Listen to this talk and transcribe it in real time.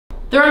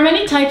There are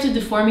many types of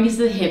deformities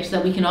of the hips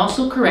that we can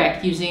also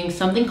correct using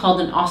something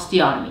called an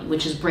osteotomy,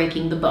 which is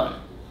breaking the bone.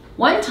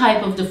 One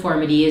type of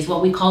deformity is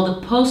what we call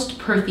the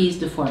post-Perthes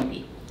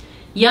deformity.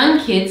 Young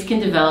kids can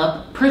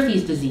develop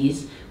Perthes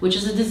disease, which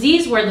is a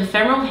disease where the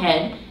femoral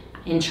head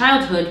in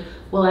childhood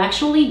will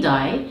actually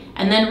die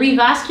and then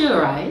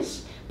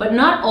revascularize, but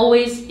not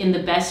always in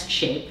the best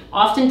shape.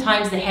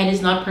 Oftentimes the head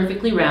is not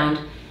perfectly round,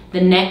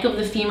 the neck of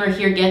the femur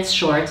here gets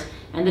short,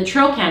 and the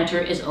trochanter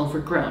is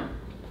overgrown.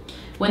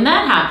 When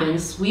that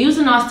happens, we use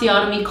an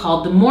osteotomy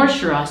called the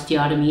Morscher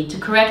osteotomy to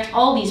correct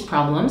all these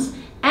problems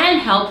and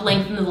help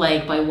lengthen the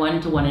leg by 1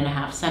 to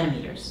 1.5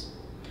 centimeters.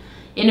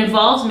 It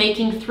involves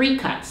making 3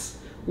 cuts.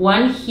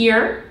 One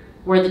here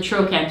where the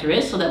trochanter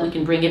is so that we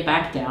can bring it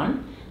back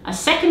down, a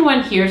second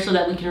one here so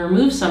that we can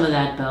remove some of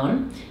that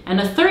bone, and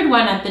a third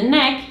one at the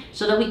neck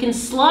so that we can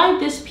slide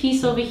this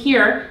piece over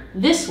here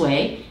this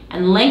way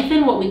and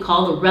lengthen what we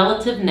call the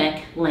relative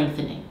neck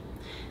lengthening.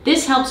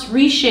 This helps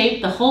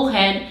reshape the whole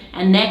head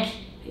and neck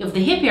of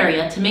the hip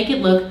area to make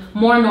it look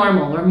more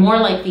normal or more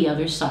like the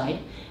other side,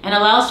 and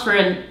allows for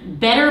a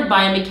better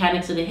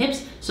biomechanics of the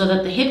hips so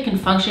that the hip can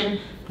function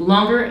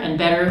longer and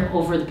better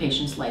over the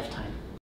patient's lifetime.